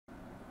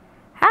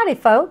Howdy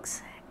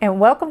folks, and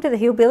welcome to the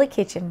Hillbilly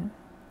Kitchen.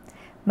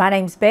 My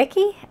name's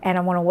Becky, and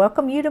I want to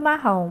welcome you to my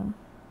home.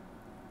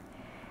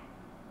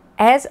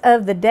 As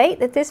of the date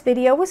that this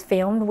video was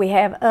filmed, we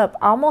have up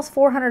almost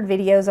 400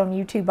 videos on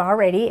YouTube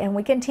already, and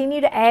we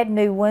continue to add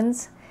new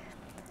ones.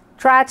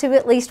 Try to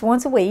at least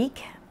once a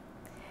week.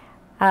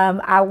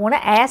 I want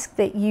to ask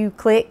that you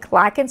click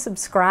like and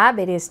subscribe.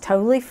 It is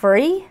totally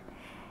free.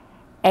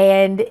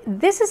 And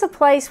this is a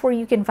place where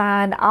you can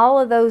find all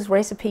of those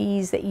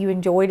recipes that you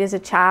enjoyed as a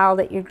child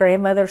at your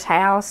grandmother's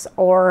house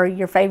or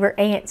your favorite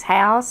aunt's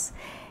house.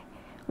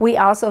 We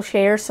also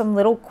share some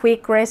little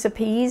quick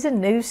recipes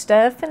and new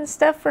stuff and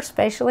stuff for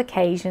special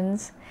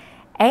occasions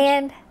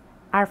and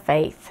our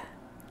faith.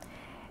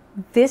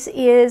 This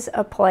is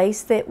a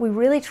place that we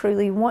really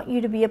truly want you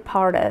to be a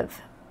part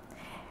of.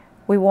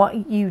 We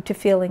want you to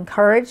feel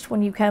encouraged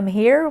when you come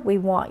here. We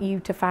want you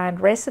to find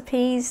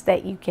recipes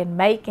that you can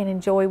make and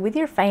enjoy with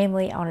your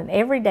family on an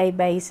everyday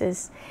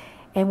basis.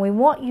 And we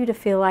want you to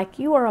feel like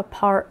you are a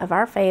part of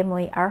our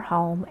family, our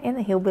home, and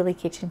the Hillbilly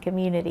Kitchen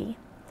community.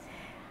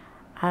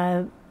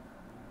 I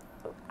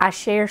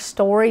share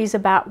stories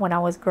about when I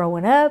was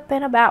growing up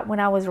and about when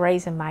I was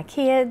raising my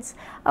kids,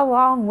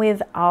 along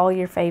with all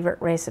your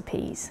favorite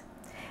recipes.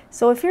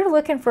 So if you're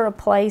looking for a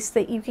place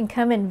that you can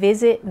come and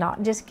visit,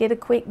 not just get a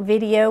quick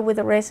video with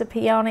a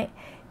recipe on it,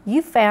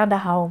 you found a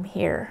home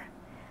here.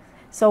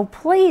 So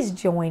please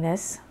join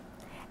us.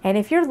 And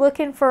if you're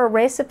looking for a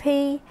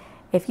recipe,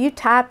 if you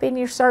type in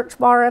your search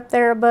bar up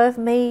there above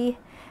me,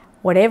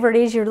 whatever it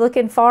is you're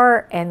looking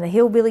for, and the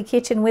Hillbilly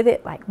Kitchen with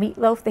it, like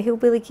Meatloaf, the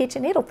Hillbilly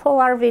Kitchen, it'll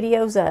pull our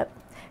videos up.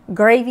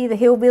 Gravy, the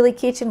Hillbilly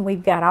Kitchen,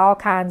 we've got all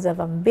kinds of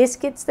them.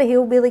 Biscuits, the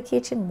Hillbilly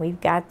Kitchen,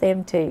 we've got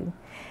them too.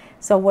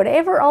 So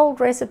whatever old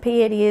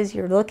recipe it is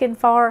you're looking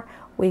for,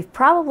 we've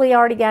probably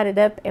already got it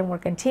up, and we're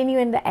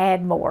continuing to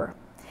add more.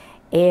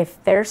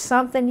 If there's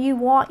something you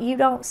want you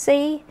don't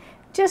see,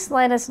 just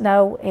let us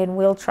know and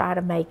we'll try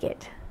to make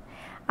it.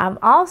 I'm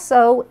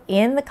also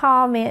in the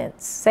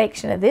comments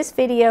section of this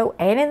video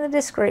and in the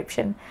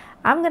description,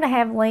 I'm going to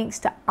have links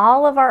to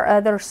all of our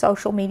other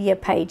social media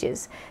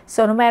pages.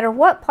 So no matter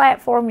what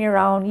platform you're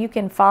on, you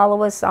can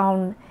follow us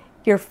on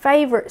your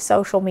favorite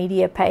social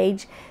media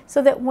page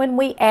so that when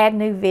we add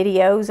new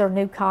videos or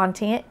new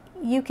content,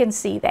 you can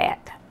see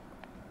that.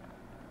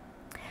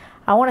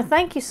 I want to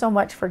thank you so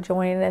much for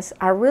joining us.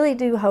 I really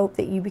do hope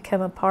that you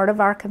become a part of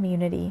our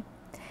community.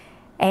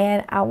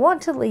 And I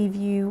want to leave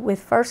you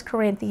with 1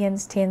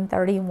 Corinthians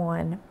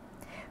 10:31.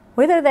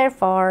 Whether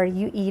therefore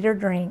you eat or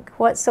drink,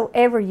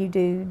 whatsoever you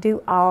do,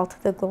 do all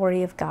to the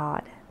glory of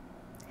God.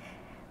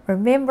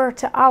 Remember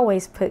to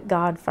always put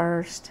God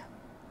first.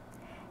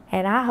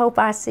 And I hope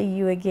I see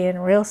you again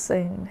real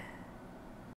soon.